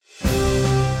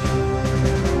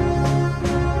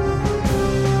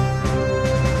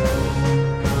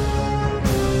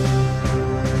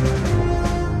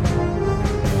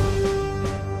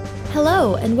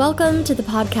and welcome to the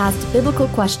podcast Biblical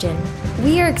Question.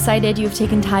 We are excited you've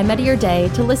taken time out of your day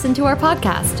to listen to our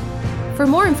podcast. For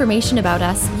more information about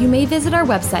us, you may visit our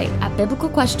website at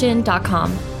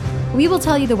biblicalquestion.com. We will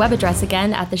tell you the web address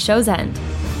again at the show's end.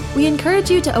 We encourage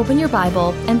you to open your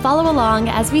Bible and follow along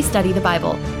as we study the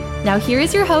Bible. Now here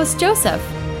is your host, Joseph.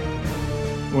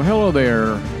 Well, hello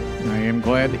there. I am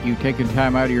glad that you've taken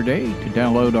time out of your day to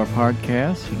download our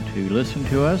podcast and to listen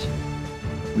to us.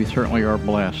 We certainly are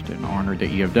blessed and honored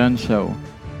that you have done so.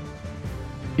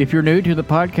 If you're new to the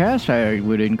podcast, I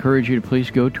would encourage you to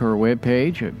please go to our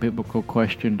webpage at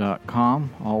biblicalquestion.com,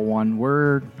 all one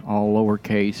word, all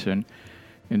lowercase, and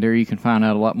there you can find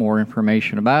out a lot more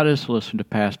information about us, listen to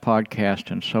past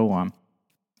podcasts, and so on.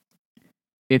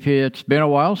 If it's been a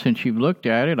while since you've looked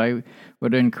at it, I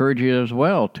would encourage you as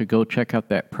well to go check out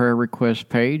that prayer request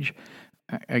page.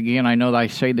 Again, I know that I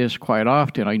say this quite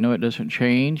often. I know it doesn't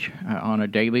change on a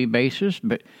daily basis,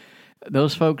 but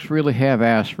those folks really have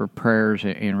asked for prayers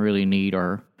and really need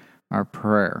our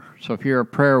prayer. So if you're a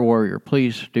prayer warrior,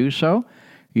 please do so.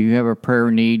 If you have a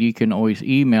prayer need, you can always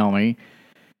email me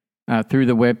through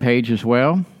the webpage as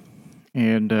well.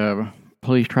 And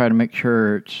please try to make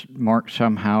sure it's marked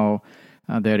somehow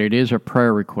that it is a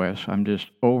prayer request. I'm just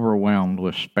overwhelmed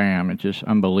with spam. It's just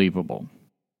unbelievable.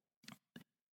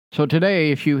 So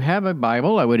today, if you have a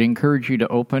Bible, I would encourage you to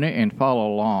open it and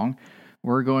follow along.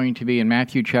 We're going to be in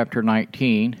Matthew chapter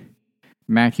 19.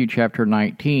 Matthew chapter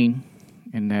 19,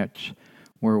 and that's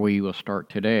where we will start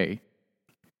today.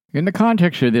 In the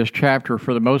context of this chapter,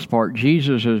 for the most part,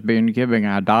 Jesus has been giving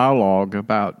a dialogue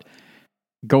about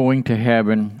going to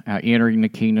heaven, entering the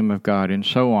kingdom of God, and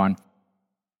so on.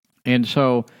 And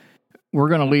so we're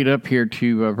going to lead up here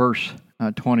to verse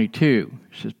 22.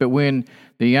 It says, "But when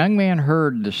the young man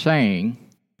heard the saying,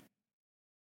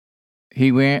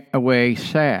 he went away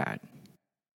sad,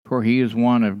 for he is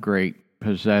one of great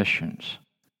possessions.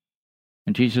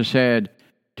 And Jesus said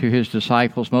to his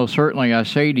disciples, Most certainly I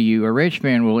say to you, a rich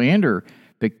man will enter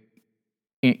the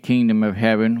kingdom of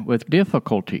heaven with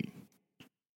difficulty."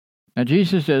 Now,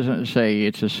 Jesus doesn't say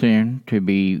it's a sin to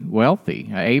be wealthy.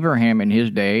 Abraham in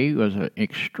his day was an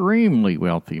extremely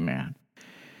wealthy man.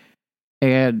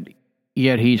 And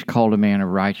yet he's called a man of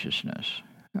righteousness,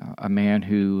 a man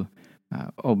who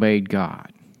obeyed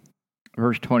God.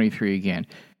 Verse 23 again.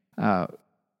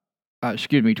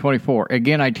 24.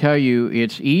 "Again, I tell you,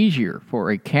 it's easier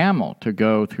for a camel to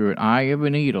go through an eye of a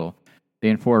needle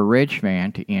than for a rich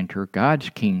man to enter God's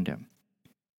kingdom."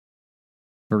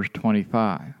 Verse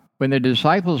 25. "When the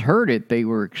disciples heard it, they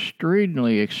were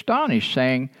extremely astonished,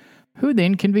 saying, 'Who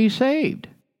then can be saved?'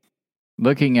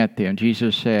 Looking at them,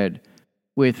 Jesus said,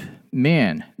 'With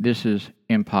men this is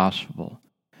impossible,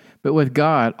 but with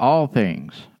God all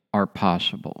things are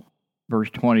possible.'" Verse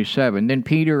 27, "Then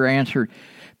Peter answered,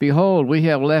 'Behold, we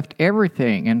have left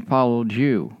everything and followed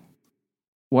you.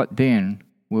 What then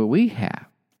will we have?'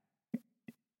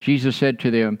 Jesus said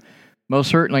to them, 'Most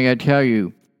certainly I tell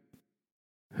you,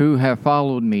 who have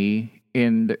followed me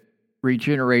in the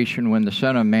regeneration when the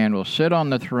Son of Man will sit on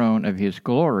the throne of his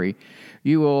glory,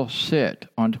 you will sit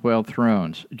on 12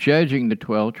 thrones, judging the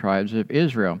 12 tribes of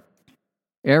Israel.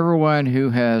 Everyone who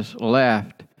has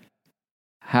left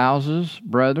houses,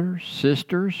 brothers,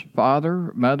 sisters,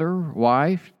 father, mother,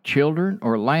 wife, children,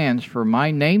 or lands for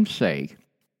my name's sake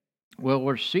will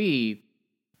receive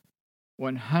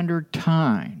 100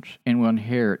 times and will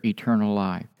inherit eternal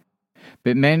life.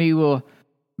 But many will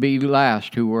be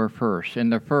last who were first,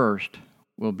 and the first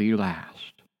will be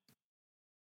last."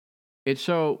 And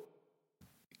so,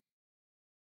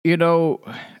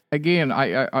 again,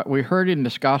 we heard in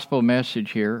this gospel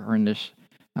message here, or in this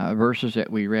verses that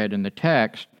we read in the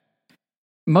text,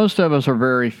 most of us are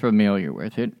very familiar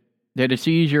with it, that it's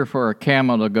easier for a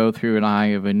camel to go through an eye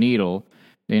of a needle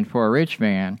than for a rich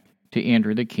man to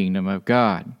enter the kingdom of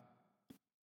God.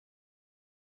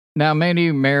 Now, many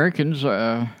Americans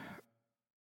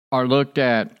are looked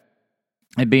at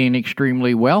as being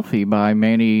extremely wealthy by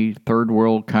many third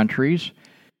world countries.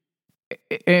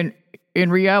 And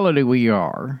in reality, we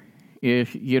are.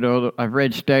 I've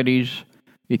read studies,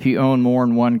 if you own more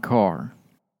than one car,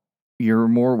 you're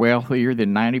more wealthier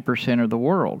than 90% of the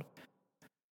world.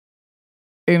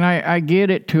 And I get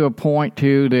it to a point,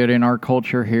 too, that in our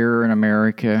culture here in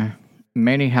America,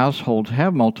 many households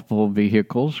have multiple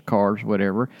vehicles, cars,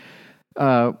 whatever,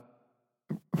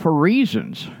 for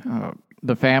reasons.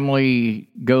 The family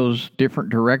goes different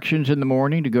directions in the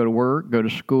morning to go to work, go to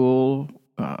school.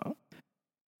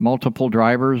 Multiple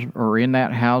drivers are in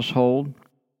that household.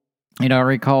 And I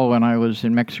recall when I was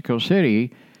in Mexico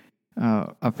City,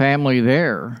 a family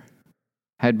there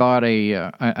had bought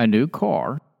a new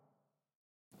car,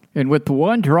 And with the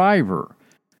one driver,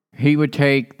 he would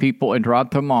take people and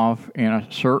drop them off in a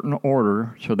certain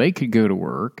order so they could go to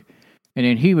work, and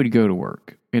then he would go to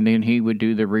work, and then he would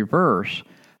do the reverse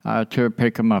to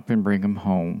pick them up and bring them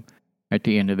home at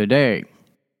the end of the day.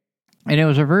 And it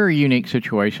was a very unique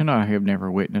situation I have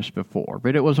never witnessed before,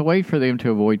 but it was a way for them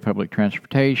to avoid public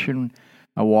transportation,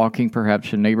 walking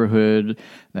perhaps in neighborhood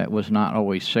that was not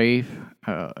always safe,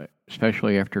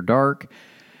 especially after dark.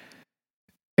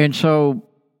 And so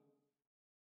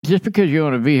just because you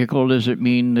own a vehicle doesn't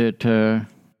mean that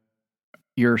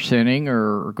you're sinning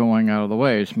or going out of the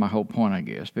way. It's my whole point, I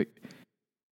guess. But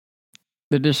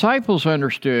the disciples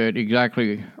understood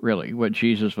exactly, really, what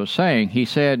Jesus was saying. He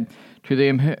said to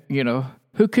them,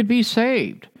 who could be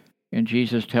saved? And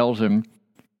Jesus tells them,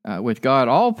 with God,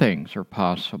 all things are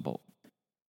possible.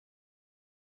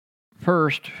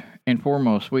 First and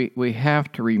foremost, we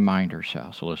have to remind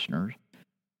ourselves, listeners,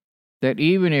 that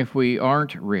even if we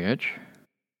aren't rich,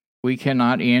 we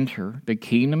cannot enter the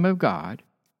kingdom of God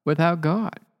without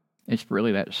God. It's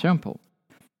really that simple.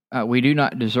 We do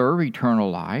not deserve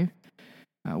eternal life.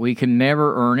 We can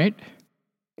never earn it.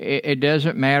 It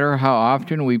doesn't matter how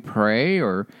often we pray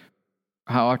or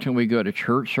how often we go to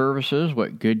church services,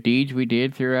 what good deeds we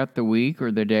did throughout the week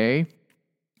or the day.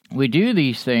 We do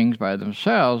these things by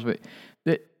themselves, but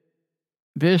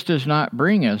this does not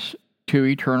bring us to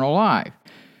eternal life.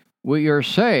 We are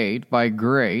saved by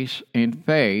grace and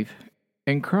faith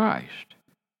in Christ.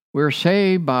 We're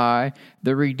saved by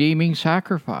the redeeming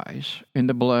sacrifice in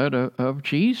the blood of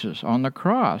Jesus on the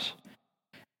cross,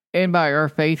 and by our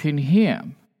faith in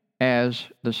Him as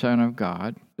the Son of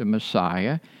God, the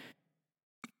Messiah.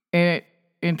 And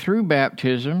through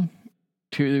baptism,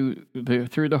 through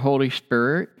the Holy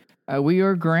Spirit, we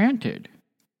are granted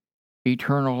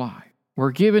eternal life.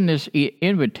 We're given this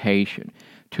invitation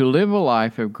to live a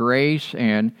life of grace,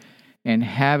 and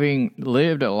having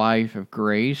lived a life of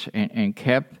grace and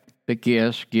kept the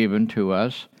gifts given to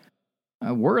us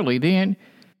worthily, then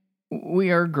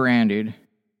we are granted,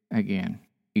 again,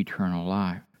 eternal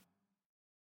life.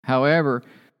 However,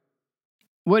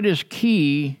 what is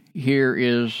key here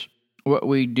is what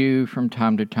we do from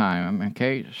time to time,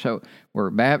 okay? So we're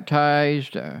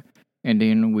baptized, and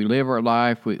then we live our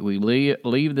life, we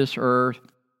leave this earth,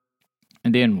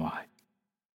 and then what?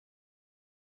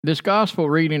 This gospel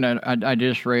reading I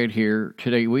just read here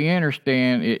today, we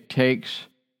understand it takes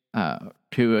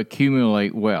to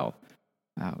accumulate wealth.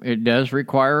 It does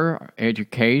require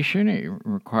education. It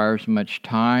requires much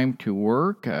time to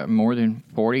work, more than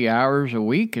 40 hours a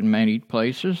week in many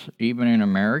places, even in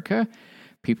America.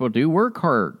 People do work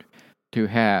hard to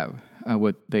have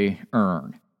what they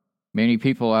earn. Many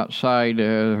people outside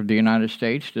the United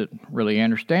States that really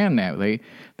understand that.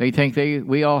 They think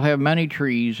we all have money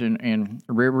trees and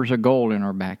rivers of gold in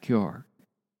our backyard.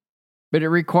 But it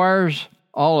requires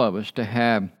all of us to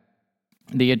have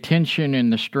the attention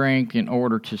and the strength in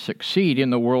order to succeed in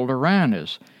the world around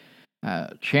us.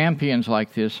 Champions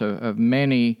like this of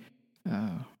many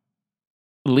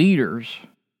leaders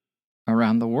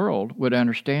around the world would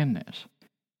understand this.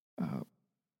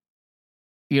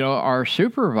 Our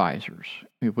supervisors,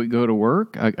 if we go to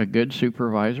work, a good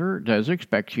supervisor does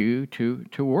expect you to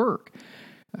work.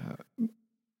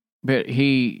 But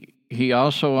he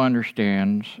also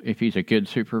understands, if he's a good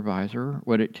supervisor,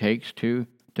 what it takes to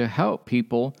help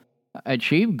people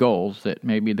achieve goals that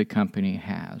maybe the company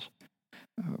has.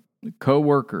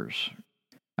 Co-workers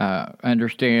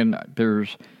understand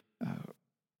there's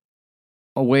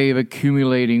a way of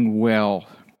accumulating wealth.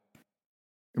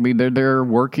 I mean, they're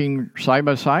working side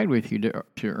by side with you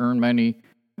to earn money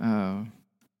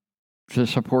to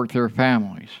support their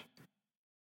families.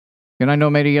 And I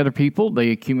know many other people, they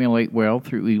accumulate wealth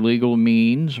through illegal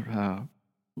means,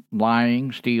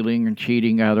 lying, stealing, and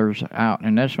cheating others out.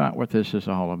 And that's not what this is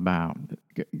all about.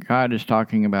 God is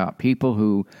talking about people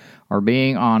who are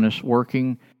being honest,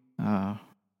 working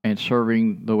and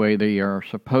serving the way they are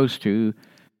supposed to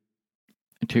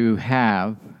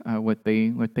have what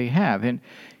they have. And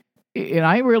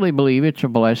I really believe it's a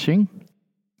blessing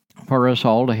for us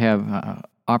all to have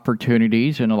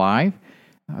opportunities in life,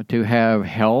 to have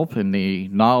help and the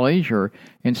knowledge, or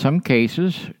in some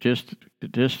cases, just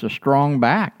a strong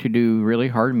back to do really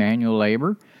hard manual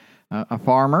labor. A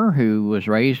farmer who was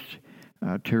raised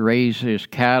to raise his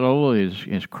cattle,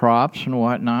 his crops and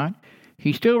whatnot,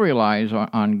 he still relies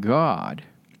on God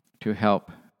to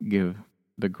help give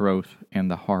the growth and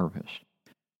the harvest.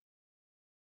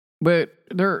 But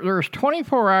there's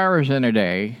 24 hours in a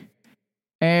day,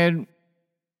 and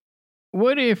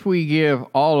what if we give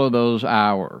all of those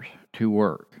hours to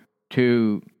work,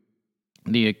 to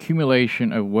the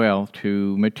accumulation of wealth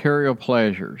to material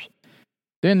pleasures,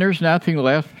 then there's nothing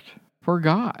left for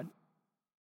God.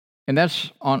 And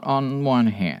that's on one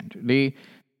hand.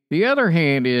 The other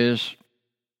hand is,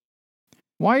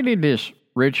 why did this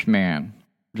rich man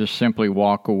just simply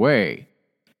walk away?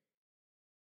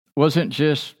 Wasn't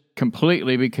just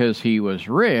completely because he was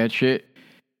rich.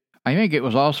 I think it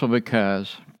was also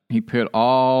because he put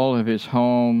all of his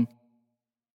home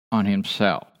on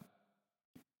himself.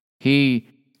 He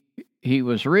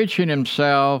was rich in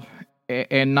himself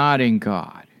and not in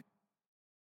God.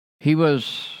 He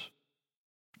was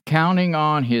counting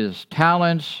on his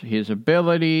talents, his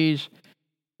abilities.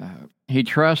 He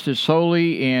trusted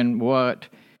solely in what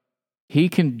he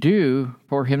can do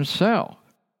for himself.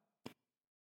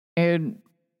 And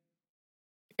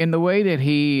in the way that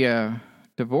he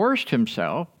divorced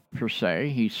himself, per se,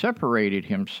 he separated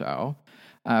himself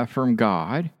from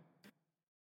God,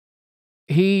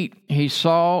 he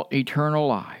saw eternal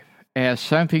life as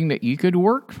something that you could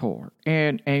work for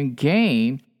and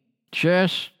gain,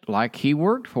 just like he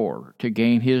worked for, to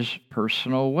gain his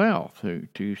personal wealth,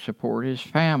 to support his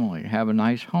family, have a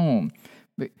nice home.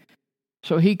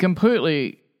 So he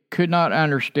completely could not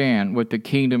understand what the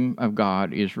kingdom of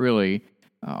God is really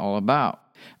all about.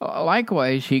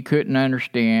 Likewise, he couldn't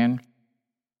understand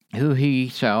who he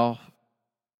himself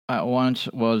once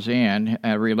was in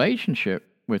a relationship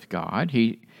with God.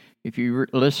 If you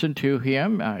listen to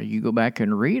him, you go back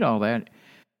and read all that,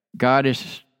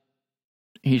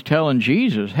 he's telling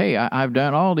Jesus, hey, I've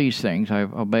done all these things.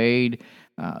 I've obeyed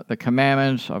the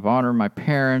commandments. I've honored my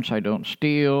parents. I don't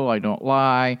steal. I don't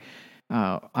lie.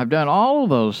 I've done all of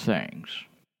those things.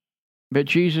 But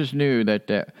Jesus knew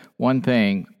that one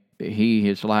thing that he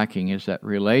is lacking is that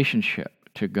relationship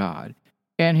to God.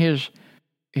 And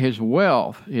his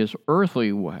wealth, his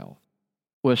earthly wealth,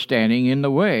 was standing in the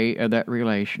way of that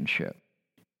relationship.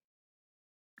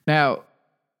 Now,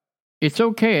 it's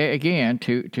okay, again,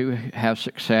 to have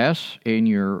success in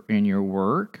your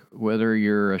work, whether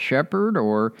you're a shepherd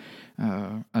or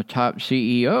a top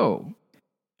CEO.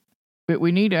 But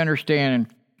we need to understand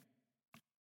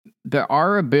that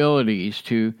our abilities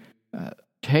to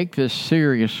take this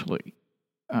seriously,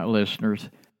 listeners,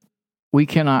 we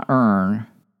cannot earn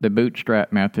the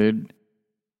bootstrap method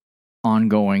on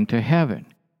going to heaven.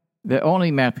 The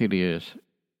only method is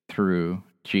through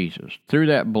Jesus, through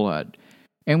that blood.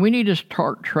 And we need to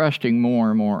start trusting more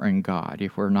and more in God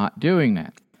if we're not doing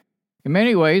that. In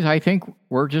many ways, I think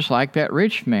we're just like that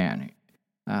rich man.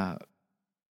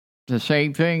 The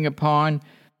same thing upon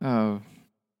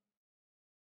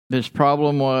this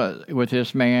problem with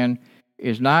this man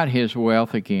is not his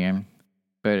wealth again,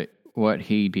 but what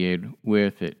he did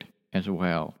with it as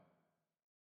well.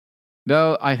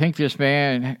 Though I think this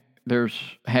man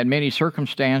had many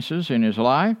circumstances in his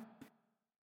life.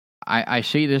 I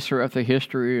see this throughout the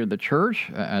history of the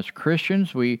church. As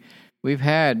Christians, we've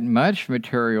had much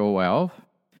material wealth.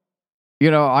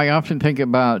 I often think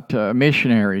about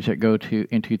missionaries that go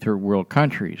into third world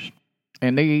countries,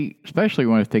 and especially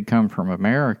if they come from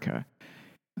America.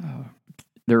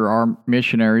 There are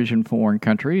missionaries in foreign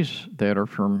countries that are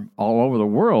from all over the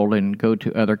world and go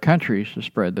to other countries to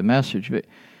spread the message. But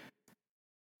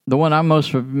the one I'm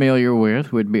most familiar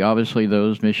with would be obviously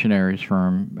those missionaries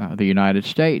from the United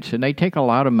States, and they take a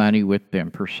lot of money with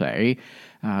them, per se.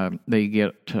 They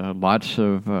get lots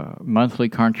of monthly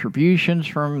contributions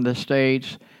from the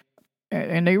States,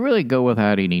 and they really go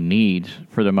without any needs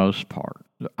for the most part.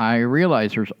 I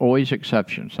realize there's always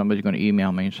exceptions. Somebody's going to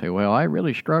email me and say, well, I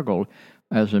really struggled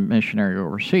as a missionary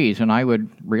overseas, and I would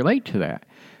relate to that.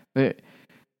 But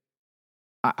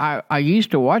I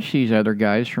used to watch these other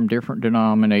guys from different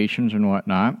denominations and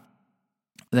whatnot.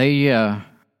 They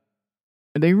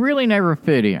really never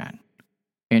fit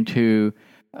into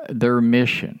their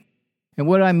mission. And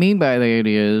what I mean by that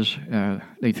is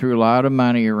they threw a lot of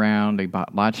money around, they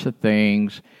bought lots of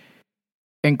things,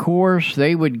 and of course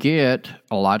they would get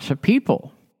lots of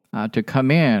people to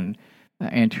come in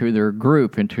into their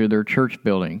group, into their church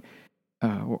building,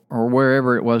 or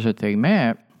wherever it was that they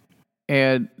met.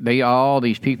 And all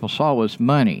these people saw was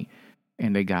money,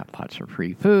 and they got lots of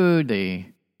free food,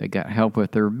 they got help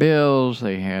with their bills,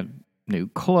 they had new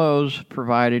clothes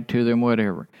provided to them,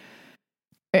 whatever.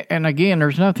 And again,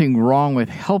 there's nothing wrong with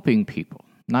helping people,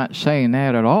 not saying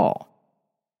that at all.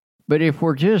 But if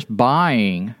we're just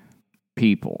buying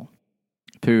people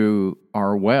through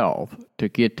our wealth to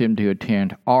get them to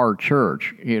attend our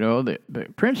church, the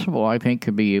principle, I think,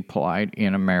 could be applied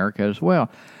in America as well.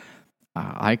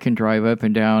 I can drive up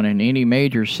and down in any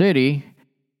major city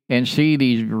and see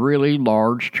these really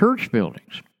large church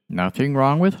buildings. Nothing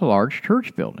wrong with large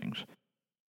church buildings.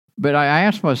 But I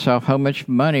asked myself how much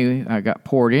money I got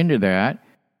poured into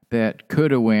that could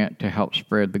have went to help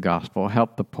spread the gospel,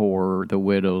 help the poor, the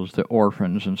widows, the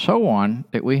orphans, and so on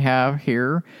that we have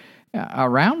here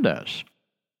around us.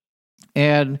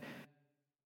 And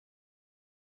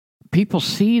people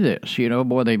see this,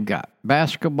 boy, they've got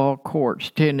basketball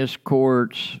courts, tennis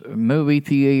courts, movie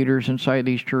theaters inside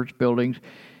these church buildings.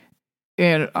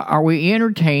 And are we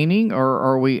entertaining, or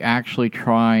are we actually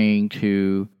trying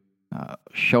to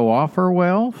show off our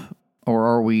wealth? Or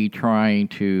are we trying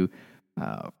to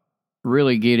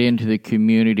really get into the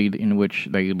community in which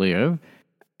they live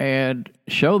and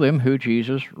show them who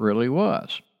Jesus really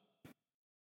was?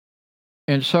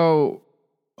 And so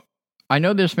I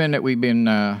know this man that we've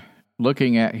been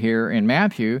looking at here in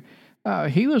Matthew,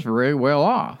 he was very well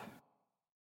off.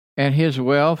 And his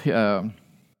wealth, I'm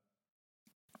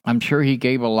sure he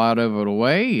gave a lot of it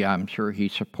away. I'm sure he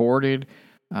supported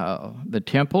the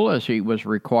temple as he was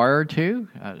required to,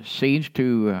 seems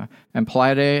to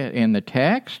imply that in the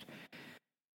text.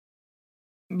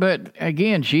 But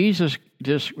again, Jesus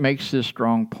just makes this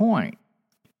strong point.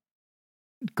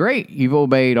 Great, you've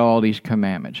obeyed all these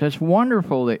commandments. That's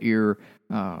wonderful that you're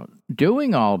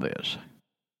doing all this,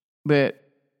 but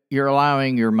you're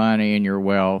allowing your money and your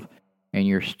wealth and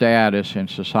your status in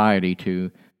society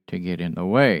to get in the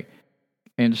way.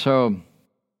 And so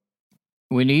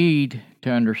we need to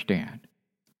understand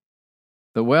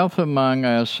the wealth among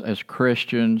us as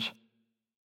Christians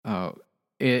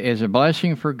is a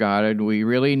blessing for God, and we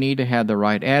really need to have the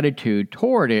right attitude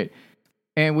toward it,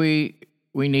 and we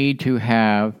need to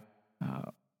have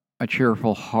a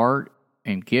cheerful heart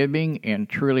in giving and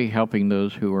truly helping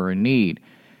those who are in need.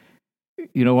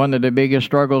 One of the biggest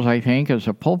struggles, I think, as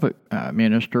a pulpit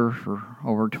minister for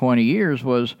over 20 years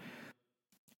was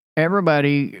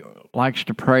everybody likes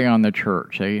to prey on the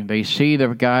church. They see the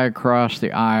guy across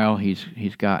the aisle.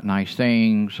 He's got nice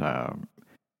things,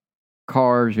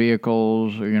 cars,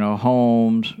 vehicles,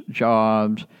 homes,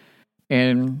 jobs,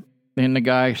 and then the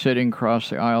guy sitting across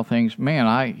the aisle thinks,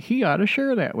 man, he ought to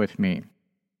share that with me.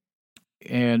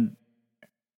 And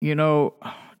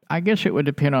I guess it would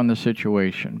depend on the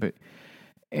situation,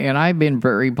 and I've been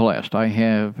very blessed. I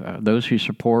have those who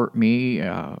support me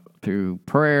through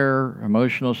prayer,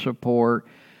 emotional support,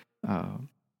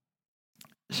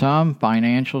 some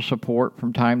financial support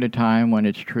from time to time when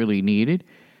it's truly needed.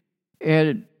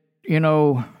 And,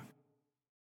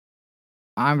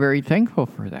 I'm very thankful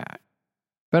for that.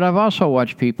 But I've also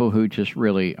watched people who just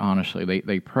really, honestly,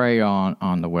 they prey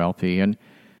on the wealthy. And,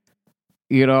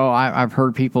 I've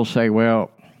heard people say,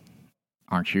 well,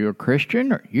 aren't you a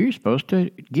Christian? You're supposed to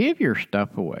give your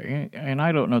stuff away. And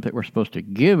I don't know that we're supposed to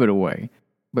give it away,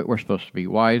 but we're supposed to be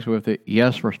wise with it.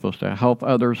 Yes, we're supposed to help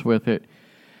others with it.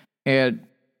 And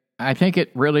I think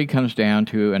it really comes down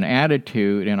to an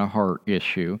attitude and a heart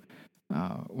issue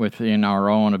within our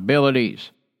own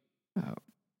abilities.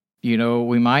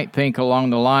 We might think along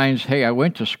the lines, hey, I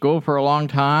went to school for a long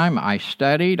time. I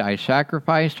studied. I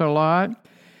sacrificed a lot.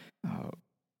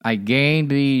 I gained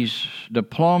these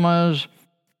diplomas,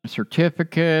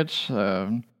 certificates.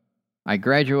 I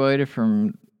graduated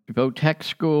from Votech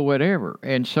school, whatever.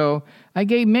 And so I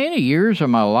gave many years of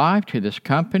my life to this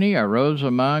company. I rose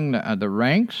among the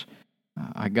ranks.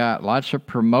 I got lots of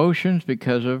promotions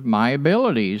because of my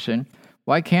abilities. And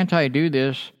why can't I do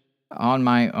this on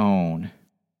my own?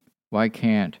 Why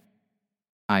can't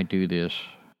I do this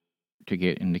to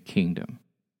get in the kingdom?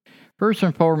 First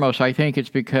and foremost, I think it's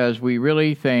because we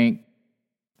really think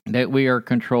that we are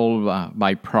controlled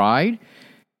by pride,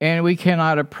 and we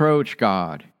cannot approach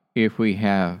God if we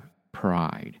have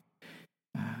pride.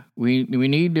 We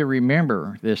need to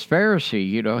remember this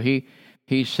Pharisee,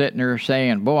 he's sitting there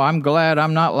saying, boy, I'm glad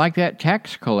I'm not like that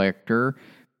tax collector.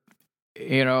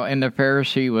 And the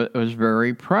Pharisee was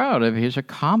very proud of his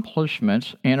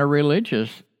accomplishments in a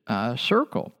religious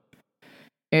circle.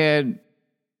 And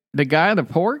the guy, the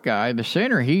poor guy, the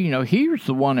sinner, he's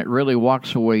the one that really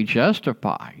walks away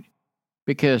justified,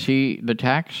 because the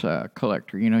tax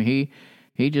collector,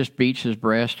 he just beats his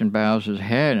breast and bows his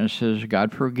head and says,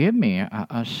 God, forgive me,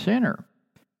 a sinner.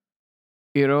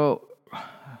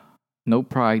 No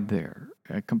pride there,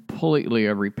 completely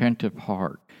a repentant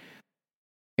heart.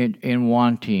 And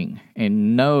wanting,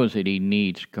 and knows that he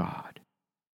needs God.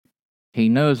 He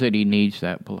knows that he needs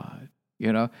that blood.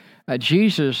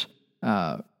 Jesus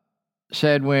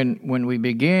said when we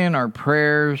begin our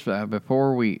prayers,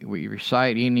 before we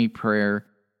recite any prayer,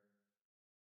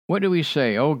 what do we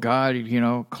say? Oh God,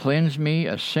 cleanse me,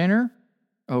 a sinner.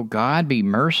 Oh God, be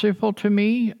merciful to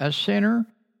me, a sinner.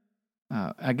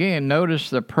 Again,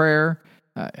 notice the prayer.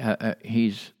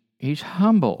 He's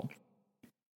humble.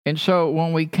 And so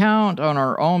when we count on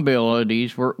our own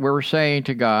abilities, we're saying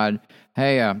to God,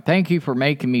 hey, thank you for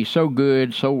making me so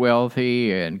good, so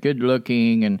wealthy, and good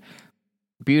looking, and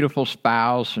beautiful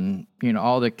spouse, and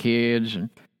all the kids.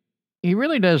 And He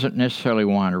really doesn't necessarily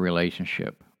want a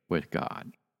relationship with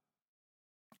God.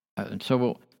 And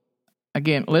so,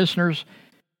 again, listeners,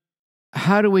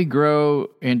 how do we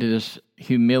grow into this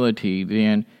humility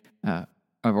then of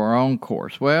our own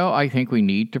course? Well, I think we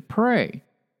need to pray.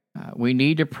 We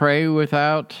need to pray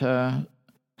without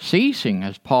ceasing,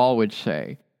 as Paul would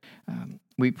say.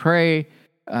 We pray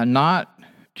not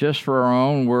just for our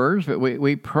own words, but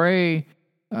we pray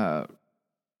that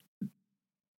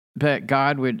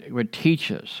God would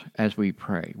teach us as we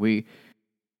pray. We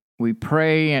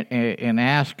pray and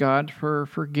ask God for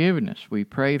forgiveness. We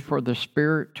pray for the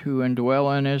Spirit to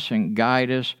indwell in us and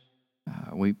guide us.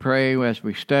 We pray as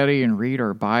we study and read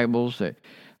our Bibles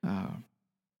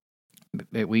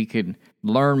that we could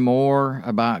learn more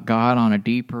about God on a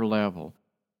deeper level.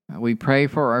 We pray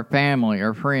for our family,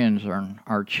 our friends,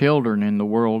 our children in the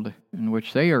world in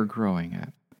which they are growing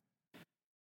up.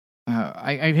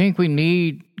 I think we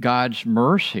need God's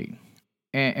mercy,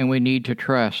 and we need to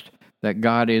trust that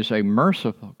God is a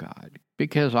merciful God,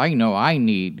 because I know I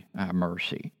need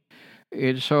mercy.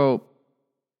 And so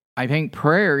I think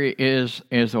prayer is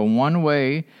a one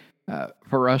way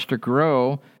for us to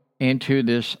grow into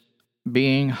this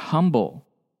being humble.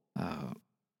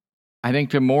 I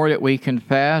think the more that we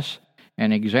confess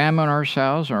and examine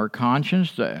ourselves and our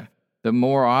conscience, the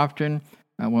more often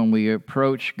when we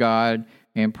approach God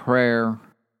in prayer,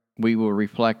 we will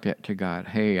reflect it to God.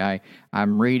 Hey,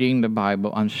 I'm reading the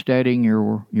Bible. I'm studying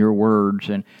your words.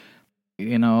 And,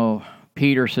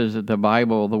 Peter says that the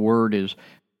Bible, the Word, is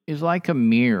like a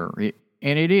mirror.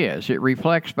 And it is. It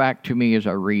reflects back to me as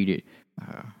I read it.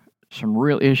 Some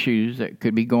real issues that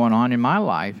could be going on in my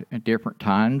life at different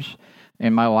times.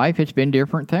 In my life, it's been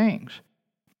different things.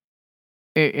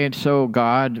 And so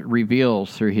God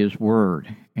reveals through His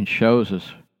Word and shows us,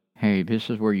 hey, this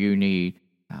is where you need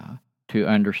to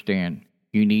understand.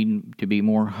 You need to be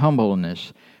more humble in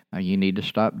this. You need to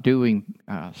stop doing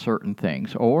certain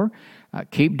things, or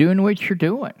keep doing what you're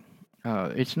doing.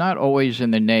 It's not always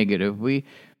in the negative. We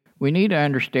need to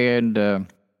understand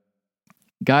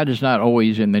God is not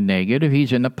always in the negative.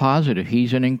 He's in the positive.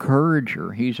 He's an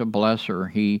encourager. He's a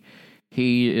blesser.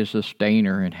 He is a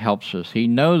sustainer and helps us. He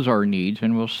knows our needs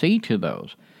and will see to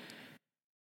those.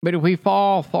 But if we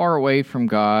fall far away from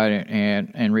God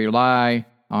and rely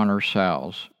on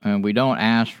ourselves, and we don't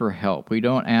ask for help, we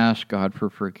don't ask God for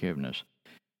forgiveness,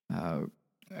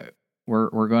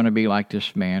 we're going to be like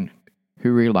this man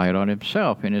who relied on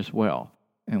himself and his wealth,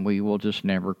 and we will just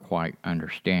never quite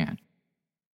understand.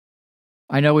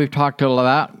 I know we've talked a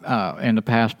lot in the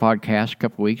past podcast a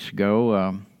couple weeks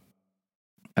ago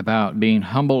about being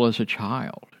humble as a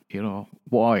child.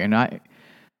 Boy, and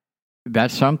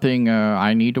that's something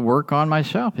I need to work on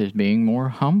myself, is being more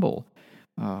humble.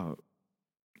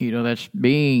 That's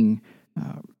being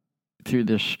through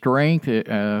the strength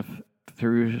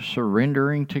through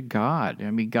surrendering to God.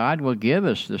 I mean, God will give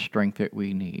us the strength that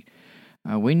we need.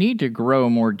 We need to grow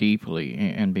more deeply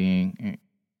in being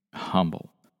humble.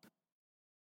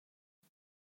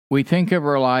 We think of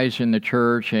our lives in the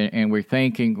church, and we're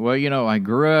thinking, well, I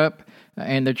grew up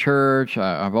in the church.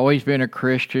 I've always been a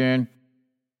Christian.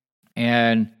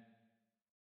 And,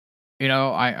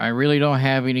 I really don't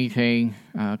have anything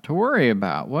to worry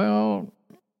about. Well,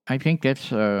 I think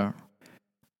that's a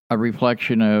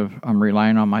reflection of I'm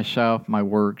relying on myself, my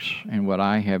works, and what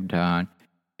I have done.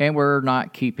 And we're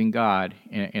not keeping God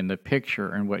in the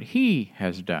picture and what He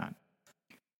has done.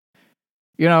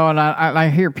 And I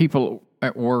hear people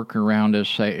at work around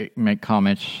us make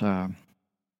comments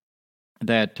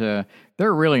that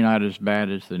they're really not as bad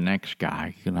as the next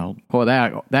guy. Boy,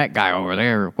 that guy over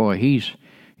there, boy, he's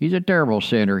a terrible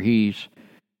sinner. He's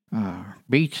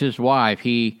beats his wife.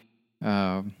 He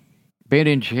been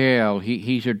in jail.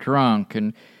 He's a drunk,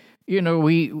 and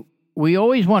we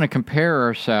always want to compare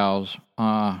ourselves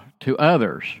to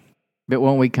others, but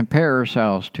when we compare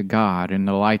ourselves to God in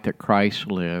the light that Christ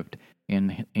lived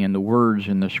in the words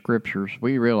in the Scriptures,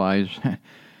 we realize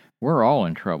we're all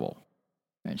in trouble.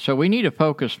 And so we need to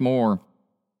focus more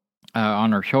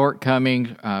on our shortcomings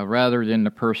rather than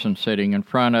the person sitting in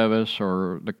front of us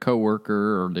or the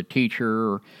coworker or the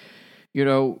teacher.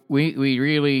 We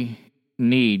really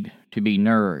need to be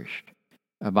nourished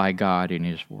by God in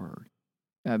His Word.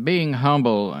 Being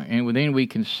humble, and then we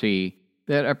can see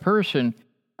that a person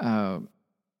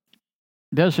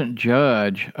doesn't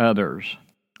judge others.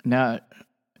 Now,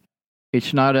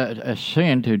 it's not a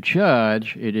sin to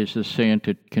judge, it is a sin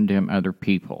to condemn other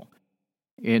people.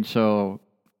 And so,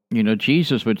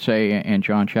 Jesus would say in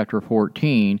John chapter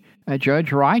 14,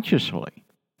 judge righteously.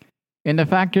 And the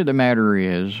fact of the matter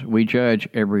is, we judge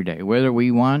every day. Whether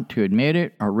we want to admit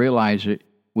it or realize it,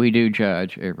 we do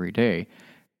judge every day.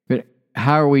 But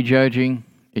how are we judging?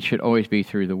 It should always be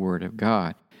through the Word of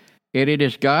God. And it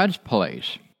is God's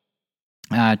place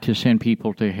to send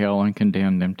people to hell and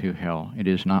condemn them to hell. It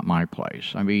is not my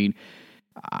place. I mean,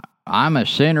 I'm a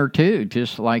sinner too,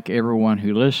 just like everyone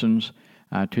who listens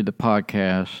to the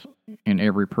podcast and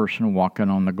every person walking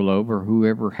on the globe or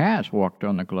whoever has walked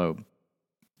on the globe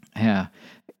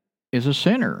is a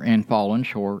sinner and fallen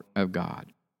short of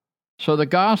God. So the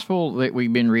gospel that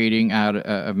we've been reading out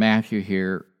of Matthew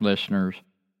here, listeners,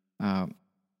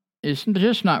 is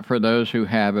just not for those who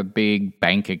have a big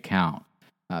bank account.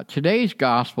 Today's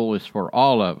gospel is for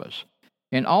all of us.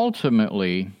 And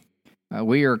ultimately,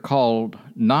 we are called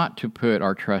not to put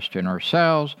our trust in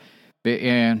ourselves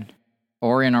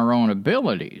or in our own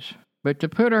abilities, but to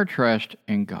put our trust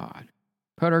in God,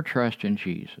 put our trust in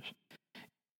Jesus.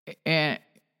 And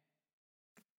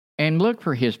look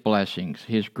for His blessings,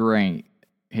 His strength,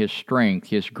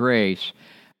 His grace,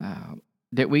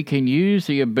 that we can use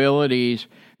the abilities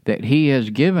that He has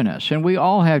given us. And we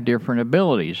all have different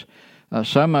abilities.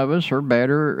 Some of us are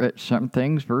better at some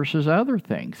things versus other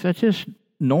things. That's just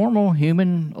normal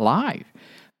human life.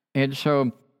 And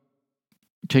so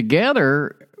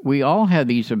together, we all have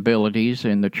these abilities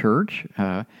in the church.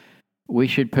 We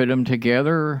should put them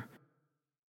together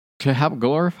to help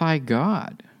glorify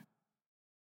God.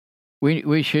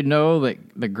 We should know that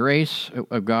the grace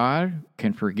of God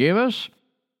can forgive us,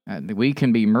 that we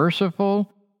can be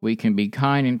merciful, we can be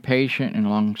kind and patient and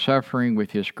long-suffering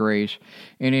with His grace,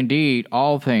 and indeed,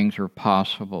 all things are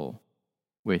possible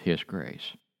with His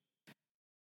grace.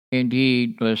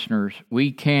 Indeed, listeners,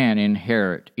 we can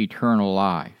inherit eternal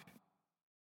life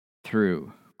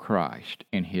through Christ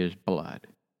and His blood.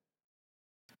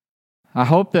 I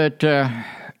hope that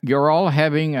you're all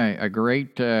having a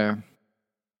great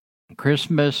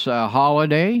Christmas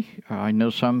holiday. I know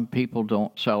some people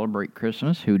don't celebrate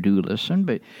Christmas who do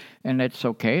listen, and that's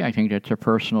okay. I think that's a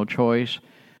personal choice.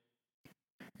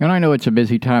 And I know it's a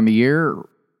busy time of year.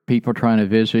 People trying to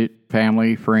visit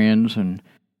family, friends, and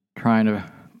trying to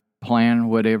plan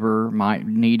whatever might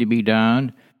need to be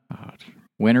done. It's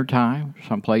wintertime.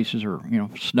 Some places are,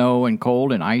 snow and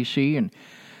cold and icy. And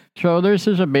so this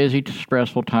is a busy,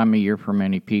 stressful time of year for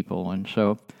many people. And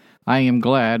so I am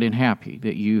glad and happy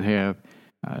that you have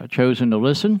chosen to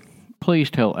listen. Please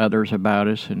tell others about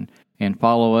us and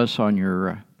follow us on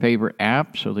your favorite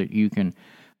app so that you can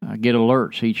get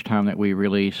alerts each time that we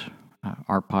release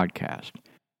our podcast.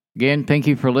 Again, thank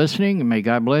you for listening, and may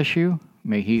God bless you.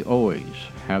 May He always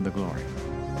have the glory.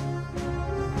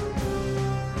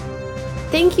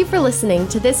 Thank you for listening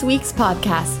to this week's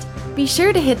podcast. Be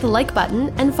sure to hit the like button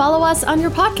and follow us on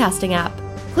your podcasting app.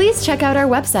 Please check out our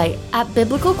website at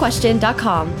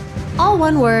biblicalquestion.com. All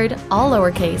one word, all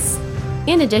lowercase.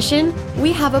 In addition,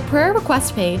 we have a prayer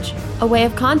request page, a way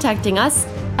of contacting us,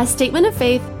 a statement of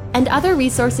faith, and other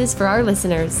resources for our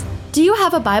listeners. Do you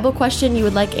have a Bible question you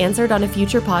would like answered on a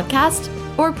future podcast?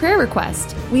 Or prayer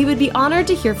request? We would be honored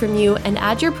to hear from you and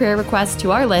add your prayer request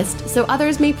to our list so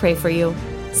others may pray for you.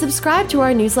 Subscribe to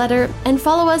our newsletter and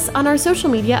follow us on our social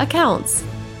media accounts.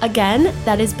 Again,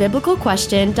 that is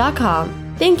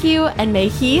biblicalquestion.com. Thank you, and may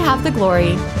He have the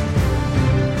glory.